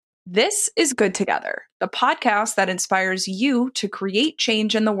This is Good Together, the podcast that inspires you to create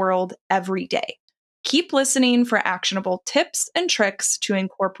change in the world every day. Keep listening for actionable tips and tricks to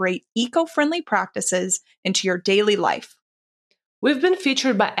incorporate eco-friendly practices into your daily life. We've been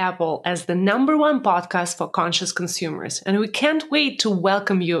featured by Apple as the #1 podcast for conscious consumers, and we can't wait to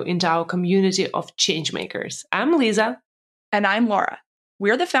welcome you into our community of changemakers. I'm Lisa. And I'm Laura.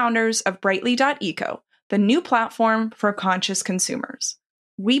 We're the founders of Brightly.eco, the new platform for conscious consumers.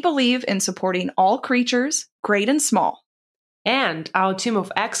 We believe in supporting all creatures, great and small. And our team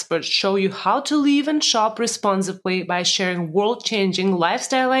of experts show you how to live and shop responsibly by sharing world-changing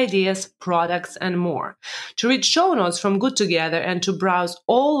lifestyle ideas, products, and more. To read show notes from Good Together and to browse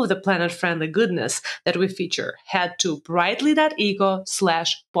all of the planet-friendly goodness that we feature, head to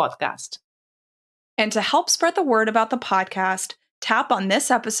brightly.eco/podcast. And to help spread the word about the podcast, tap on this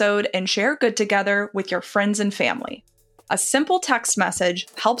episode and share Good Together with your friends and family. A simple text message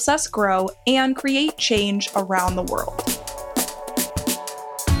helps us grow and create change around the world.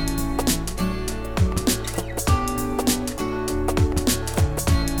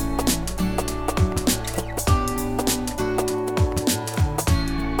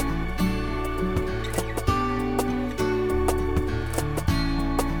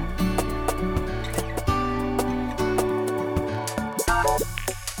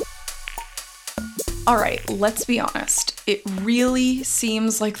 All right, let's be honest. It really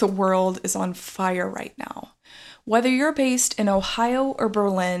seems like the world is on fire right now. Whether you're based in Ohio or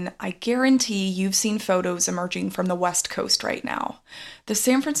Berlin, I guarantee you've seen photos emerging from the West Coast right now. The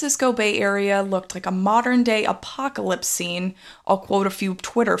San Francisco Bay Area looked like a modern-day apocalypse scene. I'll quote a few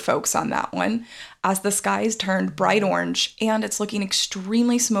Twitter folks on that one, as the skies turned bright orange, and it's looking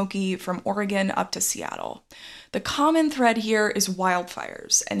extremely smoky from Oregon up to Seattle. The common thread here is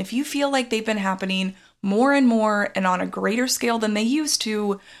wildfires, and if you feel like they've been happening more and more and on a greater scale than they used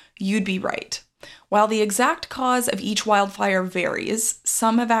to, you'd be right. While the exact cause of each wildfire varies,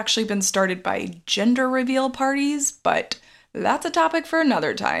 some have actually been started by gender reveal parties, but that's a topic for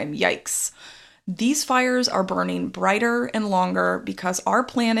another time. Yikes. These fires are burning brighter and longer because our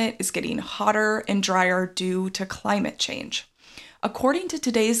planet is getting hotter and drier due to climate change. According to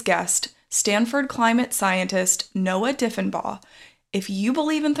today's guest, Stanford climate scientist Noah Diffenbaugh, if you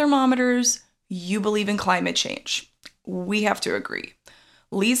believe in thermometers, you believe in climate change. We have to agree.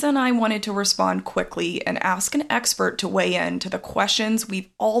 Lisa and I wanted to respond quickly and ask an expert to weigh in to the questions we've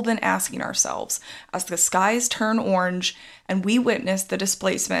all been asking ourselves as the skies turn orange and we witness the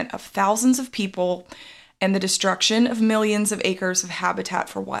displacement of thousands of people and the destruction of millions of acres of habitat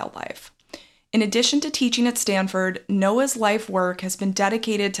for wildlife. In addition to teaching at Stanford, Noah's life work has been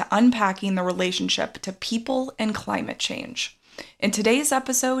dedicated to unpacking the relationship to people and climate change. In today's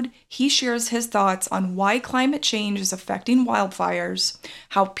episode, he shares his thoughts on why climate change is affecting wildfires,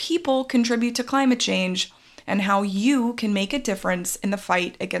 how people contribute to climate change, and how you can make a difference in the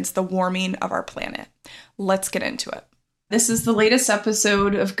fight against the warming of our planet. Let's get into it. This is the latest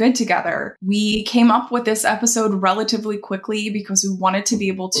episode of Good Together. We came up with this episode relatively quickly because we wanted to be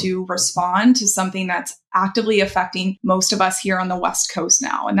able to respond to something that's actively affecting most of us here on the West Coast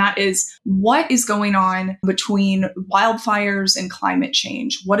now. And that is, what is going on between wildfires and climate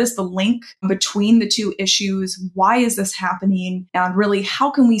change? What is the link between the two issues? Why is this happening? And really,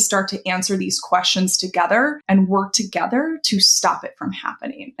 how can we start to answer these questions together and work together to stop it from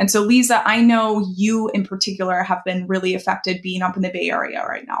happening? And so, Lisa, I know you in particular have been really affected being up in the Bay Area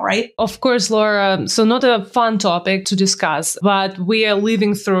right now, right? Of course, Laura. So not a fun topic to discuss, but we are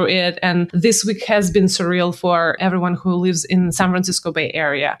living through it. And this week has been surreal for everyone who lives in San Francisco Bay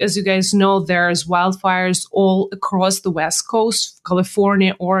Area. As you guys know, there's wildfires all across the West Coast,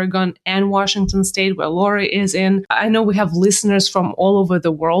 California, Oregon, and Washington State, where Laura is in. I know we have listeners from all over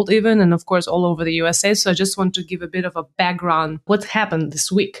the world even, and of course, all over the USA. So I just want to give a bit of a background what happened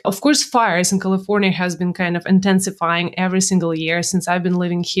this week. Of course, fires in California has been kind of intensifying every single year since I've been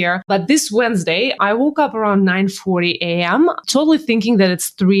living here. But this Wednesday, I woke up around 9:40 a.m., totally thinking that it's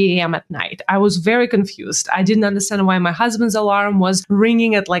 3 a.m. at night. I was very confused. I didn't understand why my husband's alarm was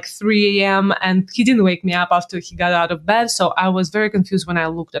ringing at like 3 a.m. and he didn't wake me up after he got out of bed. So I was very confused when I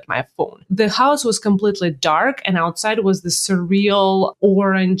looked at my phone. The house was completely dark and outside was this surreal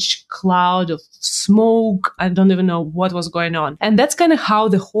orange cloud of smoke. I don't even know what was going on. And that's kind of how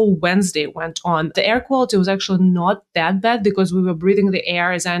the whole Wednesday went on. The air quality was actually not that that bad because we were breathing the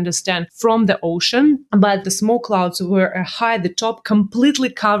air, as I understand, from the ocean. But the smoke clouds were high at the top, completely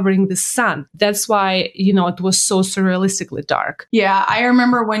covering the sun. That's why, it was so surrealistically dark. Yeah, I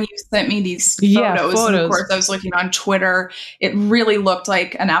remember when you sent me these photos. And of course, I was looking on Twitter. It really looked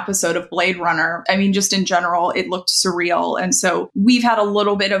like an episode of Blade Runner. I mean, just in general, it looked surreal. And so we've had a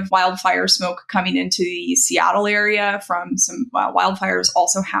little bit of wildfire smoke coming into the Seattle area from some wildfires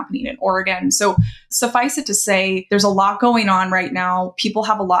also happening in Oregon. So suffice it to say, there's a lot going on right now. People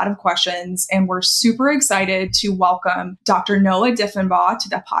have a lot of questions, and we're super excited to welcome Dr. Noah Diffenbaugh to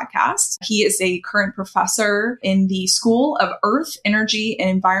the podcast. He is a current professor in the School of Earth, Energy, and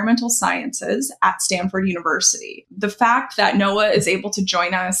Environmental Sciences at Stanford University. The fact that Noah is able to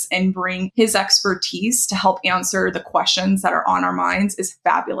join us and bring his expertise to help answer the questions that are on our minds is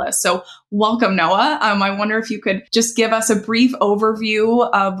fabulous. So welcome, Noah. I wonder if you could just give us a brief overview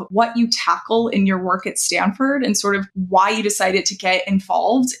of what you tackle in your work at Stanford and sort of why you decided to get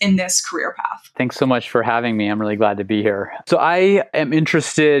involved in this career path. Thanks so much for having me. I'm really glad to be here. So I am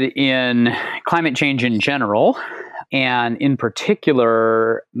interested in climate change in general, and in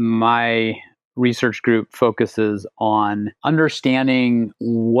particular, my research group focuses on understanding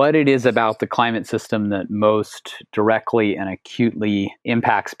what it is about the climate system that most directly and acutely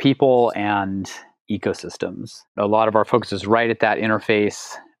impacts people and ecosystems. A lot of our focus is right at that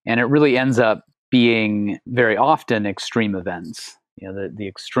interface, and it really ends up being very often extreme events. The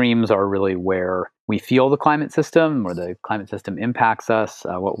extremes are really where we feel the climate system, where the climate system impacts us.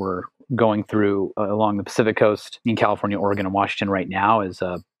 What we're going through along the Pacific coast in California, Oregon, and Washington right now is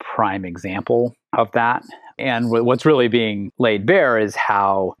a prime example of that. And what's really being laid bare is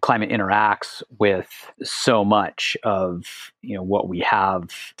how climate interacts with so much of what we have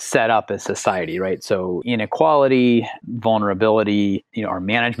set up as society, right? So inequality, vulnerability, our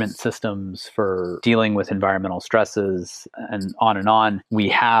management systems for dealing with environmental stresses, and on and on. We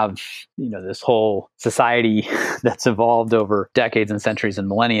have this whole society that's evolved over decades and centuries and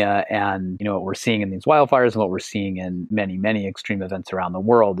millennia. And what we're seeing in these wildfires and what we're seeing in many, many extreme events around the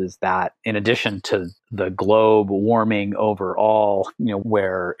world is that in addition to the globe warming overall,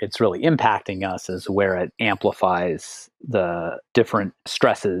 where it's really impacting us is where it amplifies the different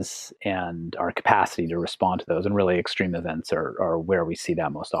stresses and our capacity to respond to those. And really extreme events are where we see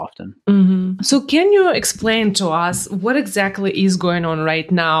that most often. Mm-hmm. So can you explain to us what exactly is going on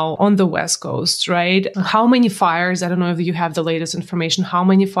right now on the West Coast, right? How many fires? I don't know if you have the latest information. How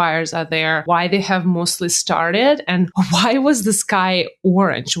many fires are there? Why they have mostly started? And why was the sky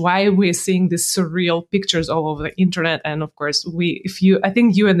orange? Why are we seeing these surreal pictures all over the internet? And of course, I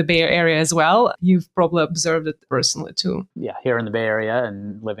think you in the Bay Area as well, you've probably observed it personally too. Yeah, here in the Bay Area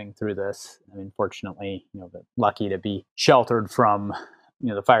and living through this. I mean, fortunately, lucky to be sheltered from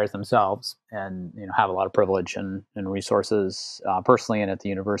the fires themselves, and have a lot of privilege and resources personally and at the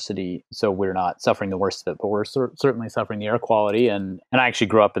university. So we're not suffering the worst of it, but we're certainly suffering the air quality. And I actually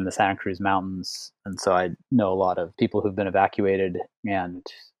grew up in the Santa Cruz Mountains, and so I know a lot of people who've been evacuated. And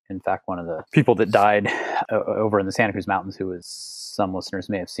in fact, one of the people that died over in the Santa Cruz Mountains, who was, some listeners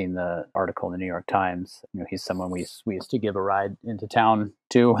may have seen the article in the New York Times. He's someone we used to give a ride into town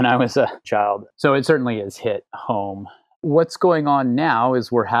to when I was a child. So it certainly has hit home. What's going on now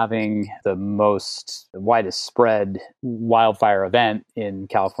is we're having the widest spread wildfire event in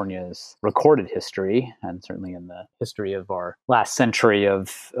California's recorded history, and certainly in the history of our last century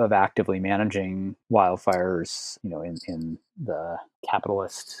of actively managing wildfires, in the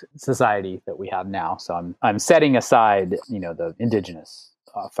capitalist society that we have now. So I'm setting aside, the indigenous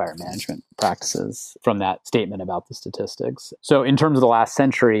fire management practices from that statement about the statistics. So in terms of the last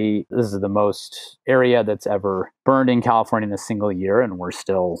century, this is the most area that's ever burned in California in a single year. And we're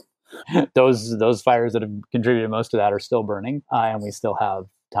still, those fires that have contributed most to that are still burning. And we still have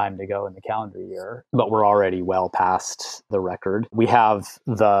time to go in the calendar year, but we're already well past the record. We have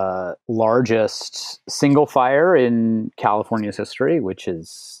the largest single fire in California's history, which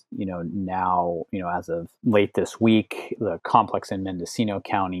is now, as of late this week, the complex in Mendocino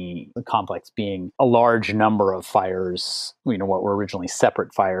County, the complex being a large number of fires, what were originally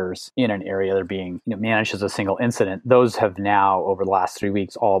separate fires in an area that are being managed as a single incident. Those have now, over the last 3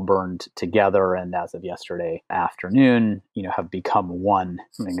 weeks, all burned together. And as of yesterday afternoon, have become one,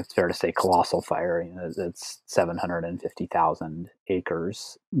 I think it's fair to say, colossal fire. It's 750,000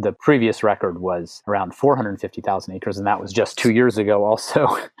 acres. The previous record was around 450,000 acres, and that was just 2 years ago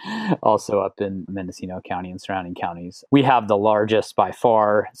also up in Mendocino County and surrounding counties. We have the largest by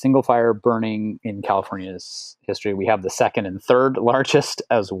far single fire burning in California's history. We have the second and third largest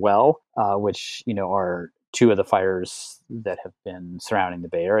as well, which are two of the fires that have been surrounding the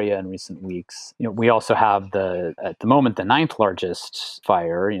Bay Area in recent weeks. We also have at the moment, the ninth largest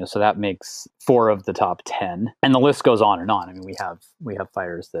fire, so that makes 4 of the top 10. And the list goes on and on. I mean, we have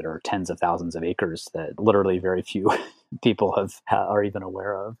fires that are tens of thousands of acres that literally very few people are even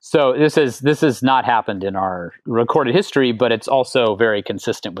aware of. So this has not happened in our recorded history, but it's also very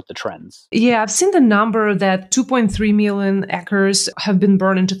consistent with the trends. Yeah, I've seen the number that 2.3 million acres have been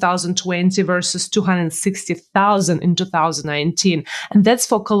burned in 2020 versus 260,000 in 2019. And that's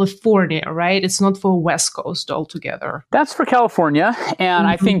for California, right? It's not for West Coast altogether. That's for California. And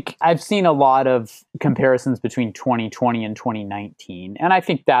I think I've seen a lot of comparisons between 2020 and 2019. And I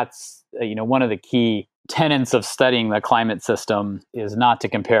think that's, one of the key tenets of studying the climate system is not to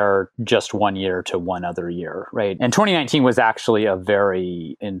compare just one year to one other year, right? And 2019 was actually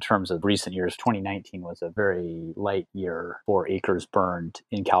in terms of recent years, 2019 was a very light year for acres burned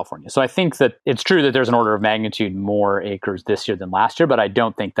in California. So I think that it's true that there's an order of magnitude more acres this year than last year, but I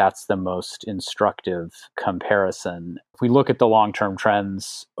don't think that's the most instructive comparison. If we look at the long-term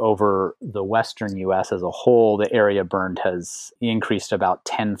trends over the Western U.S. as a whole, the area burned has increased about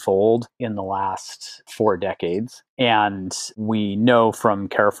tenfold in the last 4 decades. And we know from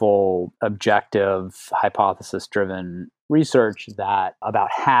careful, objective, hypothesis-driven research that about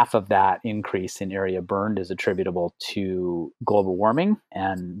half of that increase in area burned is attributable to global warming.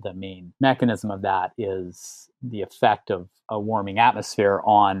 And the main mechanism of that is the effect of a warming atmosphere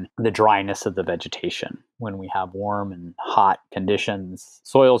on the dryness of the vegetation. When we have warm and hot conditions,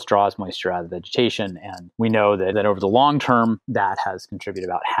 soils draws moisture out of the vegetation. And we know that over the long term, that has contributed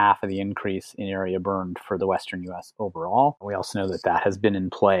about half of the increase in area burned for the Western U.S. overall. We also know that has been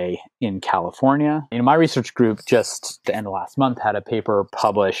in play in California. My research group just the end of last month had a paper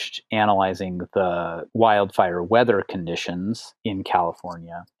published analyzing the wildfire weather conditions in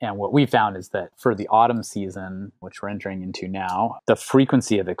California. And what we found is that for the autumn season, which we're entering into now, the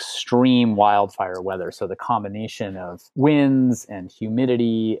frequency of extreme wildfire weather, so the combination of winds and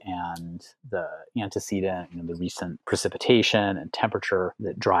humidity and the antecedent, the recent precipitation and temperature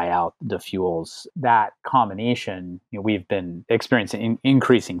that dry out the fuels, that combination, we've been experiencing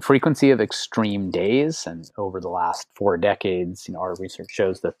increasing frequency of extreme days. And over the last 4 decades, our research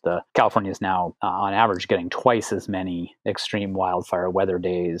shows that California is now on average getting twice as many extreme wildfire weather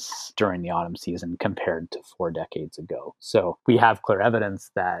days during the autumn season compared to 4 decades ago. So we have clear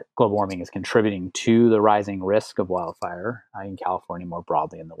evidence that global warming is contributing to the rising risk of wildfire in California more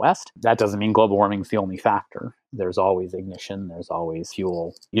broadly in the West. That doesn't mean global warming is the only factor. There's always ignition, there's always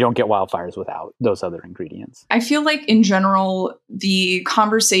fuel. You don't get wildfires without those other ingredients. I feel like in general, the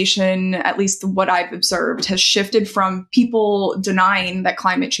conversation, at least what I've observed, has shifted from people denying that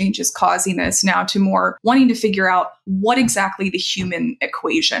climate change is causing this now to more wanting to figure out what exactly the human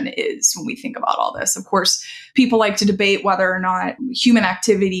equation is when we think about all this. Of course, people like to debate whether or not human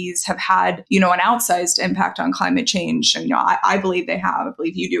activities have had, an outsized impact on climate change. And, I believe they have. I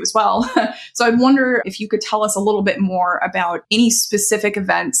believe you do as well. So I'd wonder if you could tell us a little bit more about any specific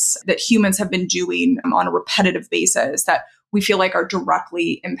events that humans have been doing on a repetitive basis that we feel like are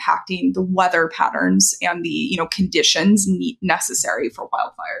directly impacting the weather patterns and the, conditions necessary for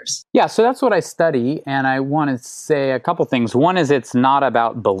wildfires. Yeah, so that's what I study. And I want to say a couple things. One is it's not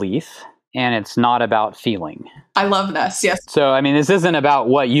about belief. And it's not about feeling. I love this. Yes. So, this isn't about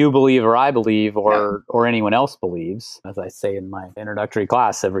what you believe or I believe or anyone else believes. As I say in my introductory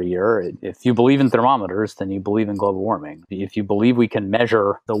class every year, if you believe in thermometers, then you believe in global warming. If you believe we can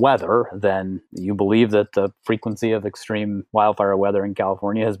measure the weather, then you believe that the frequency of extreme wildfire weather in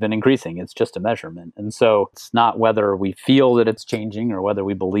California has been increasing. It's just a measurement. And so it's not whether we feel that it's changing or whether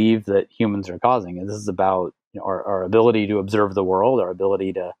we believe that humans are causing it. This is about our ability to observe the world, our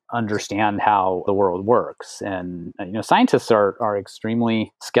ability to understand how the world works. And, scientists are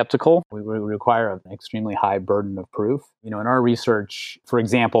extremely skeptical. We require an extremely high burden of proof. In our research, for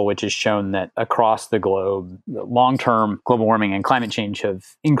example, which has shown that across the globe, long-term global warming and climate change have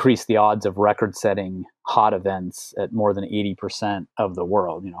increased the odds of record-setting hot events at more than 80% of the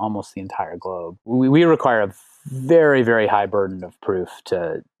world, almost the entire globe. We require a very, very high burden of proof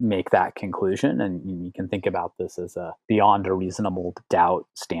to make that conclusion. And you can think about this as a beyond a reasonable doubt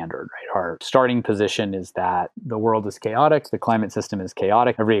standard, right? Our starting position is that the world is chaotic, the climate system is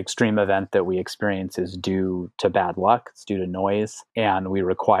chaotic. Every extreme event that we experience is due to bad luck, it's due to noise, and we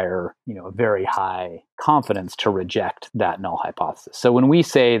require, a very high confidence to reject that null hypothesis. So when we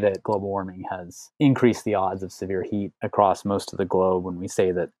say that global warming has increased the odds of severe heat across most of the globe, when we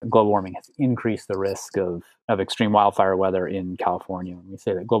say that global warming has increased the risk of extreme wildfire weather in California, when we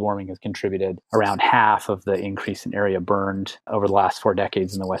say that global warming has contributed around half of the increase in area burned over the last 4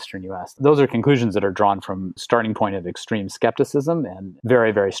 decades in the Western US, those are conclusions that are drawn from starting point of extreme skepticism and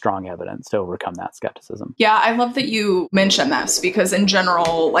very, very strong evidence to overcome that skepticism. Yeah, I love that you mentioned this because in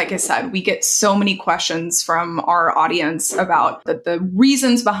general, like I said, we get so many questions from our audience about the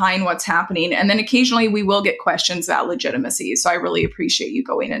reasons behind what's happening. And then occasionally we will get questions about legitimacy. So I really appreciate you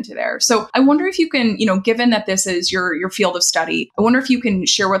going into there. So I wonder if you can, given that this is your field of study, I wonder if you can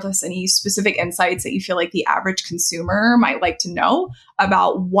share with us any specific insights that you feel like the average consumer might like to know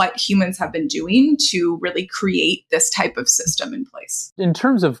about what humans have been doing to really create this type of system in place. In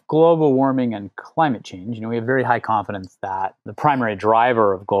terms of global warming and climate change, we have very high confidence that the primary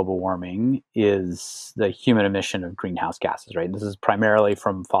driver of global warming is the human emission of greenhouse gases, right? This is primarily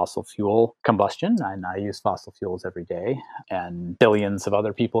from fossil fuel combustion, and I use fossil fuels every day, and billions of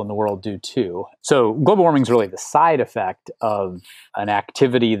other people in the world do too. So global warming is really the side effect of an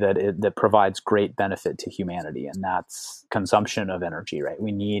activity that provides great benefit to humanity, and that's consumption of energy, right?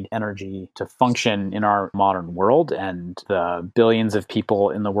 We need energy to function in our modern world, and the billions of people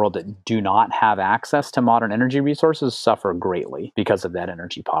in the world that do not have access to modern energy resources suffer greatly because of that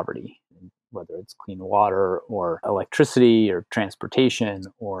energy poverty. Whether it's clean water or electricity or transportation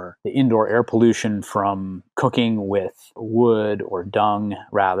or the indoor air pollution from cooking with wood or dung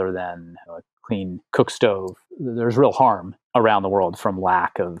rather than a clean cook stove. There's real harm around the world from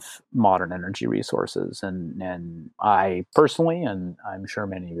lack of modern energy resources. And I personally, and I'm sure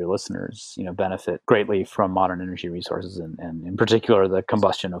many of your listeners, benefit greatly from modern energy resources and in particular the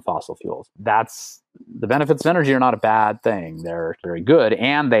combustion of fossil fuels. The benefits of energy are not a bad thing. They're very good,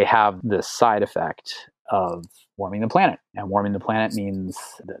 and they have this side effect of warming the planet. And warming the planet means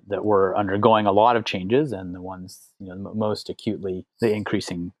that we're undergoing a lot of changes, and the ones most acutely, the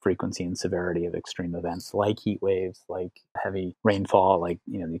increasing frequency and severity of extreme events like heat waves, like heavy rainfall, like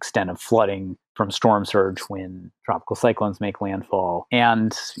the extent of flooding from storm surge when tropical cyclones make landfall.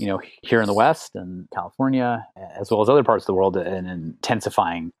 And here in the West and California, as well as other parts of the world, and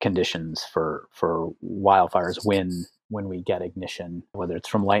intensifying conditions for wildfires when we get ignition, whether it's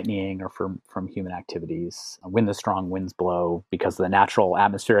from lightning or from human activities. When the strong winds blow, because of the natural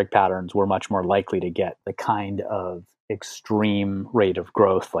atmospheric patterns, we're much more likely to get the kind of extreme rate of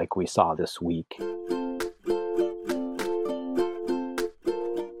growth like we saw this week.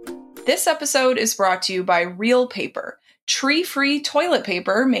 This episode is brought to you by Real Paper, tree-free toilet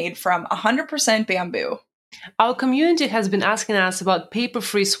paper made from 100% bamboo. Our community has been asking us about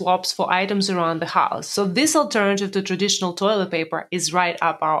paper-free swaps for items around the house, so this alternative to traditional toilet paper is right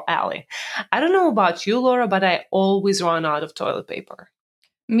up our alley. I don't know about you, Laura, but I always run out of toilet paper.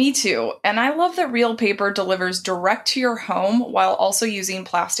 Me too, and I love that Real Paper delivers direct to your home while also using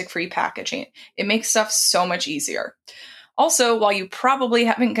plastic-free packaging. It makes stuff so much easier. Also, while you probably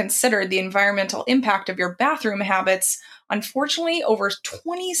haven't considered the environmental impact of your bathroom habits, unfortunately, over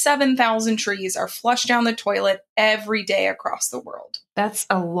 27,000 trees are flushed down the toilet every day across the world. That's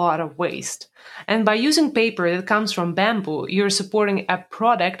a lot of waste. And by using paper that comes from bamboo, you're supporting a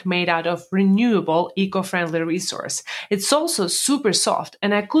product made out of renewable, eco-friendly resource. It's also super soft,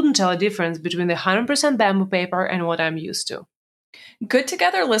 and I couldn't tell a difference between the 100% bamboo paper and what I'm used to. Good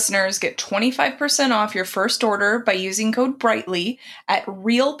Together listeners get 25% off your first order by using code BRIGHTLY at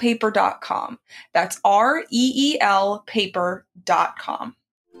realpaper.com. That's REEL paper.com.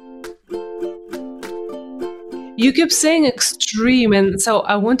 You keep saying extreme, and so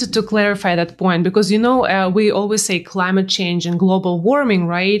I wanted to clarify that point because, we always say climate change and global warming,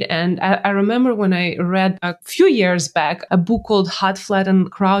 right? And I remember when I read a few years back a book called Hot, Flat, and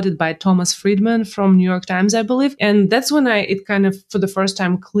Crowded by Thomas Friedman from New York Times, I believe. And that's when it kind of, for the first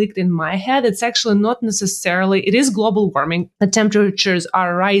time, clicked in my head. It's actually not necessarily, it is global warming. The temperatures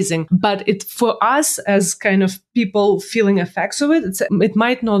are rising, but for us as kind of people feeling effects of it, it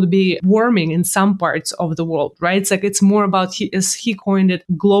might not be warming in some parts of the world, right? It's more about, as he coined it,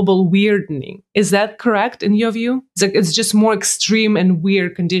 global weirding. Is that correct in your view? It's just more extreme and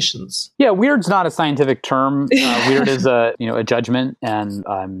weird conditions. Yeah, weird's not a scientific term. Weird is a judgment, and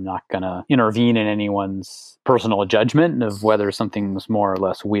I'm not going to intervene in anyone's personal judgment of whether something's more or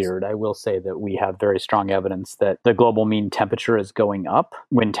less weird. I will say that we have very strong evidence that the global mean temperature is going up.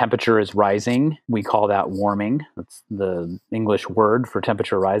 When temperature is rising, we call that warming. That's the English word for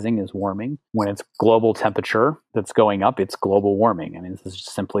temperature rising is warming. When it's global temperature that's going up, it's global warming. I mean, this is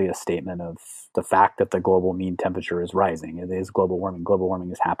just simply a statement of the fact that the global mean temperature is rising. It is global warming. Global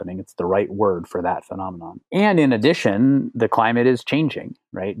warming is happening. It's the right word for that phenomenon. And in addition, the climate is changing,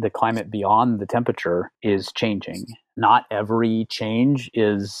 right? The climate beyond the temperature is changing. Not every change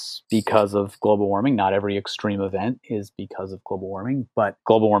is because of global warming. Not every extreme event is because of global warming, but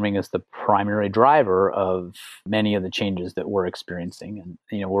global warming is the primary driver of many of the changes that we're experiencing.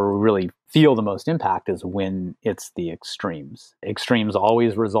 And, where we really feel the most impact is when it's the extremes. Extremes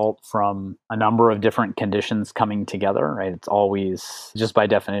always result from a number of different conditions coming together, right? It's always, just by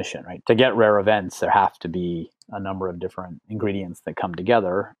definition, right? To get rare events, there have to be a number of different ingredients that come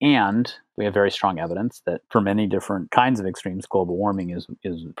together. And we have very strong evidence that for many different kinds of extremes, global warming is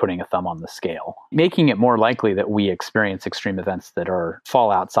putting a thumb on the scale, making it more likely that we experience extreme events that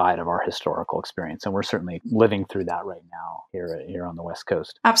fall outside of our historical experience. And we're certainly living through that right now here on the West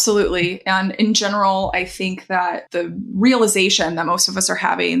Coast. Absolutely. And in general, I think that the realization that most of us are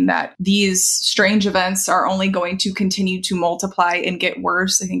having that these strange events are only going to continue to multiply and get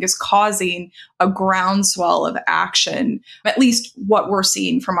worse, I think is causing a groundswell of action, at least what we're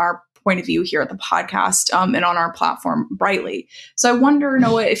seeing from our point of view here at the podcast and on our platform, Brightly. So I wonder,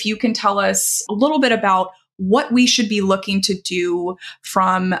 Noah, if you can tell us a little bit about what we should be looking to do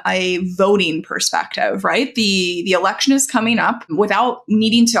from a voting perspective, right? The election is coming up. Without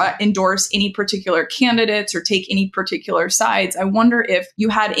needing to endorse any particular candidates or take any particular sides, I wonder if you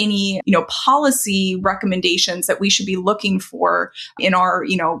had any, policy recommendations that we should be looking for in our,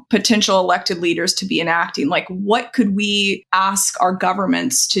 potential elected leaders to be enacting. Like, what could we ask our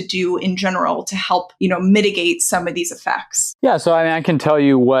governments to do in general to help, mitigate some of these effects? Yeah, so I can tell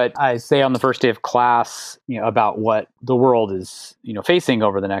you what I say on the first day of class, about what the world is, facing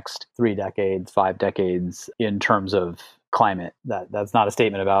over the next 3 decades, 5 decades in terms of climate. That's not a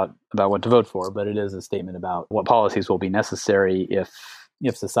statement about what to vote for, but it is a statement about what policies will be necessary if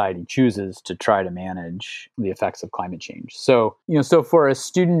society chooses to try to manage the effects of climate change. So, so for a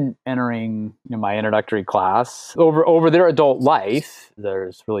student entering my introductory class, over their adult life,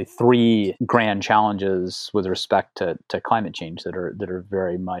 there's really 3 grand challenges with respect to climate change that are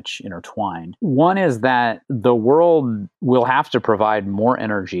very much intertwined. One is that the world will have to provide more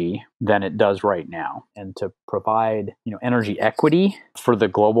energy than it does right now. And to provide, energy equity for the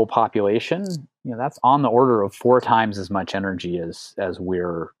global population, that's on the order of 4 times as much energy as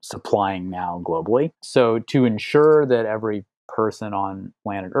we're supplying now globally. So to ensure that every person on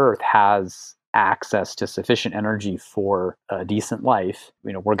planet Earth has access to sufficient energy for a decent life,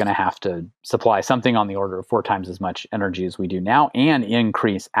 we're going to have to supply something on the order of 4 times as much energy as we do now and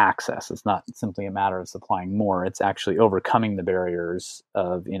increase access. It's not simply a matter of supplying more. It's actually overcoming the barriers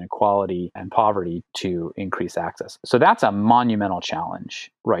of inequality and poverty to increase access. So that's a monumental challenge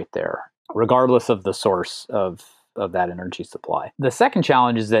right there, regardless of the source of that energy supply. The second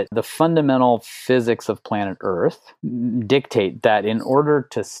challenge is that the fundamental physics of planet Earth dictate that in order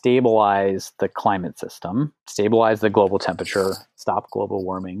to stabilize the climate system, stabilize the global temperature, stop global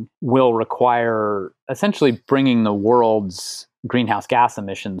warming, will require essentially bringing the world's greenhouse gas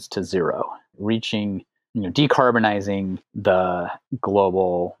emissions to zero, reaching decarbonizing the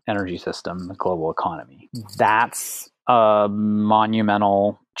global energy system, the global economy. That's a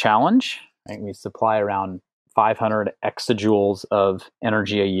monumental challenge. Right? We supply around 500 exajoules of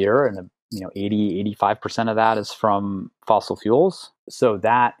energy a year, and 85% of that is from fossil fuels. So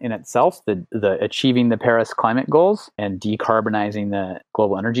that in itself, the achieving the Paris climate goals and decarbonizing the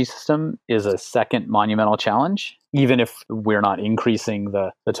global energy system is a second monumental challenge, even if we're not increasing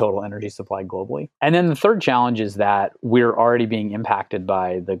the total energy supply globally. And then the third challenge is that we're already being impacted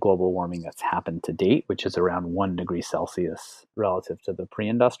by the global warming that's happened to date, which is around 1 degree Celsius relative to the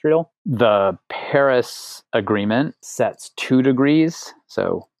pre-industrial. The Paris Agreement sets 2 degrees.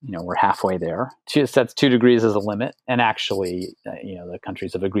 So, we're halfway there. It sets 2 degrees as a limit. And actually, the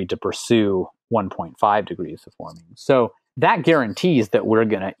countries have agreed to pursue 1.5 degrees of warming. So that guarantees that we're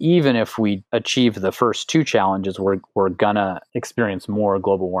going to, even if we achieve the first 2 challenges, we're going to experience more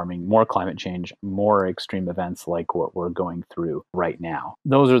global warming, more climate change, more extreme events like what we're going through right now.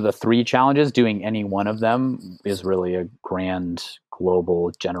 Those are the 3 challenges. Doing any one of them is really a grand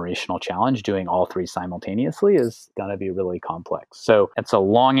global generational challenge. Doing all 3 simultaneously is going to be really complex. So it's a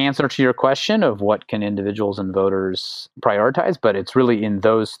long answer to your question of what can individuals and voters prioritize, but it's really in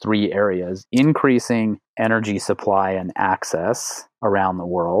those 3 areas: increasing energy supply and access around the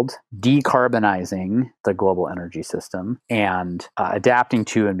world, decarbonizing the global energy system, and adapting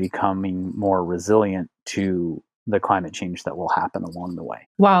to and becoming more resilient to the climate change that will happen along the way.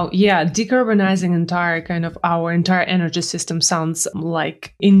 Wow. Yeah. Decarbonizing our entire energy system sounds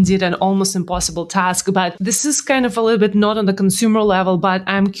like indeed an almost impossible task. But this is kind of a little bit not on the consumer level, but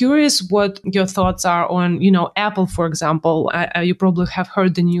I'm curious what your thoughts are on, Apple, for example. You probably have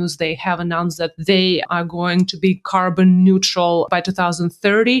heard the news. They have announced that they are going to be carbon neutral by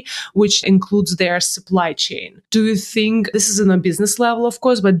 2030, which includes their supply chain. Do you think this is on a business level, of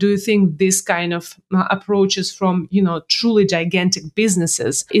course, but do you think this kind of approaches from, truly gigantic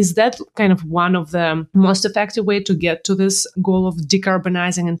businesses, is that kind of one of the most effective way to get to this goal of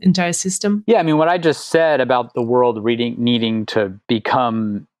decarbonizing an entire system? Yeah, I mean, what I just said about the world needing to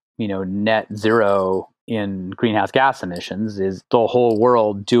become, net zero in greenhouse gas emissions is the whole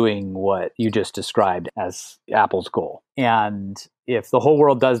world doing what you just described as Apple's goal. And if the whole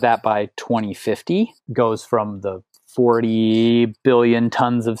world does that by 2050, goes from the 40 billion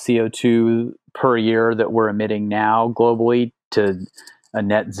tons of CO2 per year that we're emitting now globally to a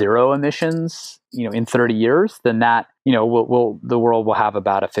net zero emissions, in 30 years, then that, the world will have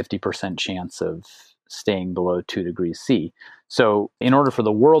about a 50% chance of staying below 2 degrees C. So in order for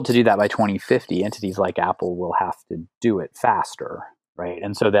the world to do that by 2050, entities like Apple will have to do it faster, right?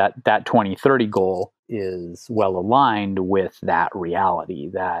 And so that 2030 goal is well aligned with that reality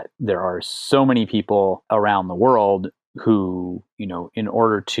that there are so many people around the world who, in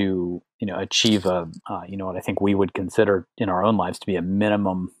order to, achieve what I think we would consider in our own lives to be a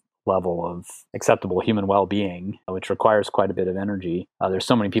minimum level of acceptable human well-being, which requires quite a bit of energy. There's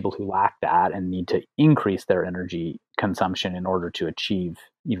so many people who lack that and need to increase their energy consumption in order to achieve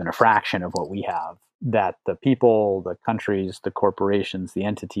even a fraction of what we have, that the people, the countries, the corporations, the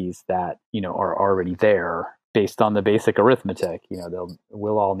entities that, are already there, based on the basic arithmetic,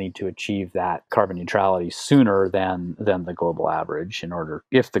 we'll all need to achieve that carbon neutrality sooner than the global average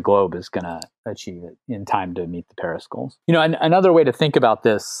if the globe is going to achieve it in time to meet the Paris goals. Another way to think about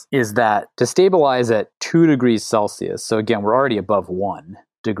this is that to stabilize at 2 degrees Celsius, so again, we're already above 1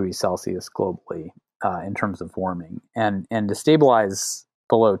 degree Celsius globally in terms of warming, and to stabilize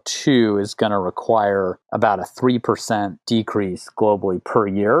below 2 is going to require about a 3% decrease globally per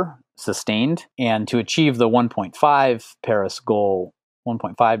year, sustained. And to achieve the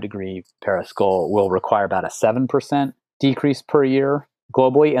 1.5 degree Paris goal will require about a 7% decrease per year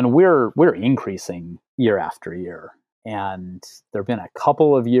globally. And we're increasing year after year. And there have been a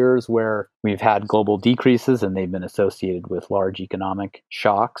couple of years where we've had global decreases and they've been associated with large economic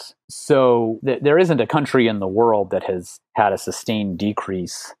shocks. So there isn't a country in the world that has had a sustained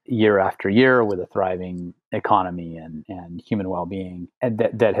decrease year after year with a thriving economy and human well-being, and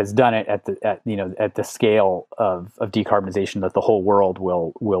that has done it at the scale of decarbonization that the whole world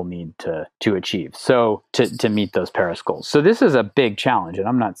will need to achieve. So to meet those Paris goals. So this is a big challenge, and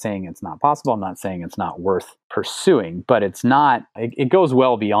I'm not saying it's not possible. I'm not saying it's not worth pursuing, but it's not. It goes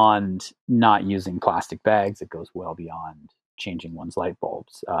well beyond not using plastic bags. It goes well beyond changing one's light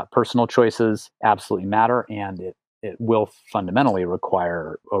bulbs. Personal choices absolutely matter, and it will fundamentally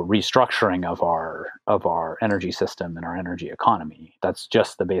require a restructuring of our energy system and our energy economy. That's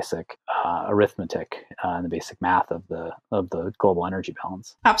just the basic arithmetic and the basic math of the global energy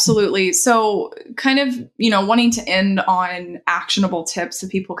balance. Absolutely. So kind of, wanting to end on actionable tips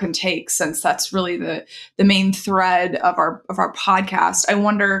that people can take, since that's really the main thread of our podcast. I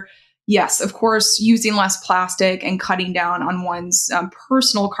wonder, yes, of course, using less plastic and cutting down on one's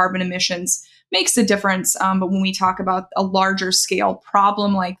personal carbon emissions makes a difference. But when we talk about a larger scale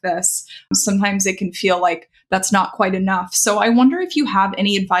problem like this, sometimes it can feel like that's not quite enough. So I wonder if you have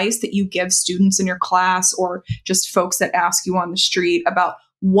any advice that you give students in your class or just folks that ask you on the street about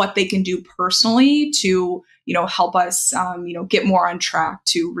what they can do personally to, help us, get more on track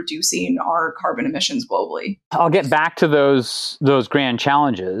to reducing our carbon emissions globally. I'll get back to those grand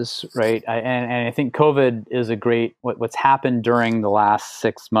challenges, right? And I think COVID is a great, what's happened during the last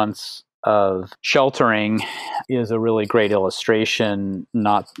 6 months of sheltering is a really great illustration,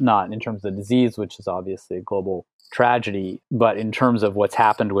 not in terms of the disease, which is obviously a global tragedy, but in terms of what's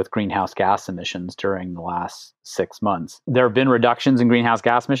happened with greenhouse gas emissions during the last 6 months. There have been reductions in greenhouse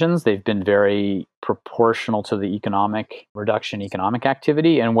gas emissions. They've been very proportional to the economic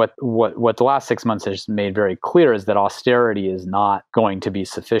activity. And what the last 6 months has made very clear is that austerity is not going to be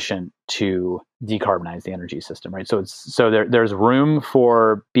sufficient to decarbonize the energy system, right? So there's room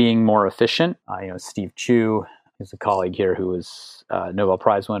for being more efficient. Steve Chu is a colleague here who was a Nobel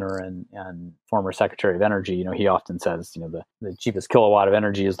Prize winner and former Secretary of Energy. He often says, the cheapest kilowatt of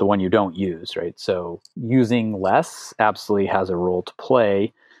energy is the one you don't use, right? So using less absolutely has a role to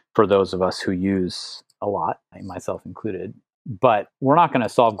play for those of us who use a lot, myself included. But we're not going to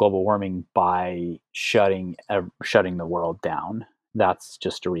solve global warming by shutting the world down. That's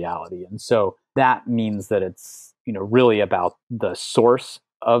just a reality. And so that means that it's, really about the source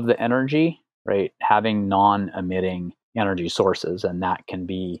of the energy, right? Having non-emitting energy sources, and that can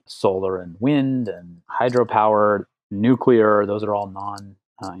be solar and wind and hydropower, nuclear. Those are all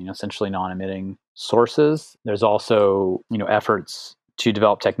essentially non-emitting sources. There's also, efforts to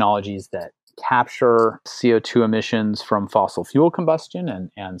develop technologies that capture CO2 emissions from fossil fuel combustion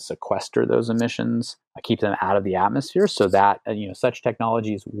and sequester those emissions, keep them out of the atmosphere, so that such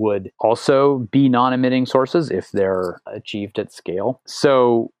technologies would also be non-emitting sources if they're achieved at scale.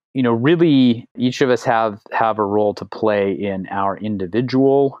 So really each of us have a role to play in our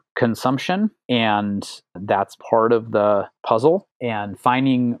individual consumption, and that's part of the puzzle. And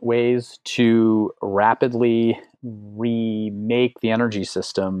finding ways to rapidly remake the energy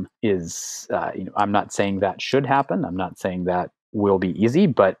system is, I'm not saying that should happen. I'm not saying that will be easy,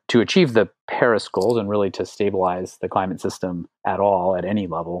 but to achieve the Paris goals and really to stabilize the climate system at all, at any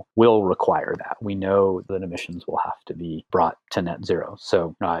level, will require that. We know that emissions will have to be brought to net zero.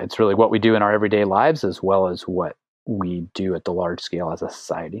 So it's really what we do in our everyday lives as well as what we do at the large scale as a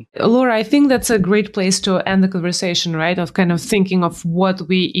society. Laura, I think that's a great place to end the conversation, right? Of kind of thinking of what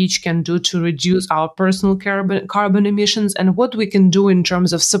we each can do to reduce our personal carbon emissions and what we can do in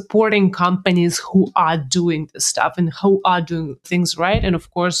terms of supporting companies who are doing this stuff and who are doing things right. And of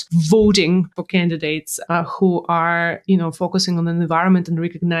course, voting for candidates who are, focusing on the environment and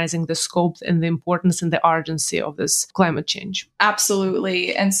recognizing the scope and the importance and the urgency of this climate change.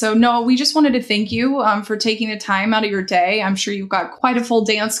 Absolutely. And so, Noah, we just wanted to thank you for taking the time out of your day. I'm sure you've got quite a full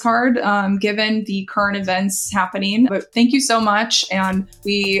dance card given the current events happening. But thank you so much. And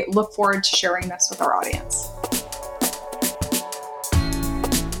we look forward to sharing this with our audience.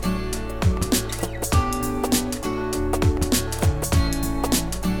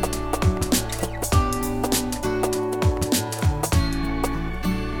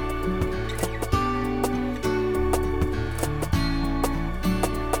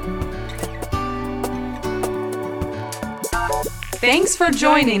 Thanks for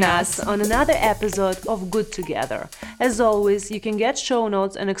joining us on another episode of Good Together. As always, you can get show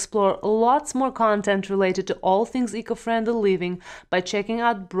notes and explore lots more content related to all things eco-friendly living by checking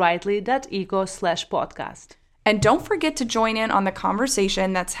out brightly.eco/podcast. And don't forget to join in on the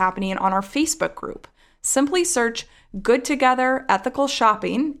conversation that's happening on our Facebook group. Simply search Good Together Ethical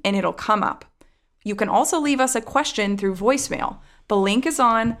Shopping and it'll come up. You can also leave us a question through voicemail. The link is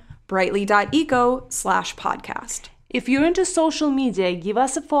on brightly.eco/podcast. If you're into social media, give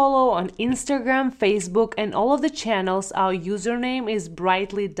us a follow on Instagram, Facebook, and all of the channels. Our username is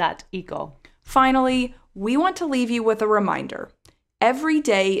brightly.eco. Finally, we want to leave you with a reminder. Every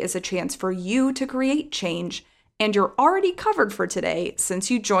day is a chance for you to create change, and you're already covered for today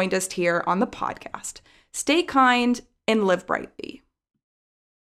since you joined us here on the podcast. Stay kind and live brightly.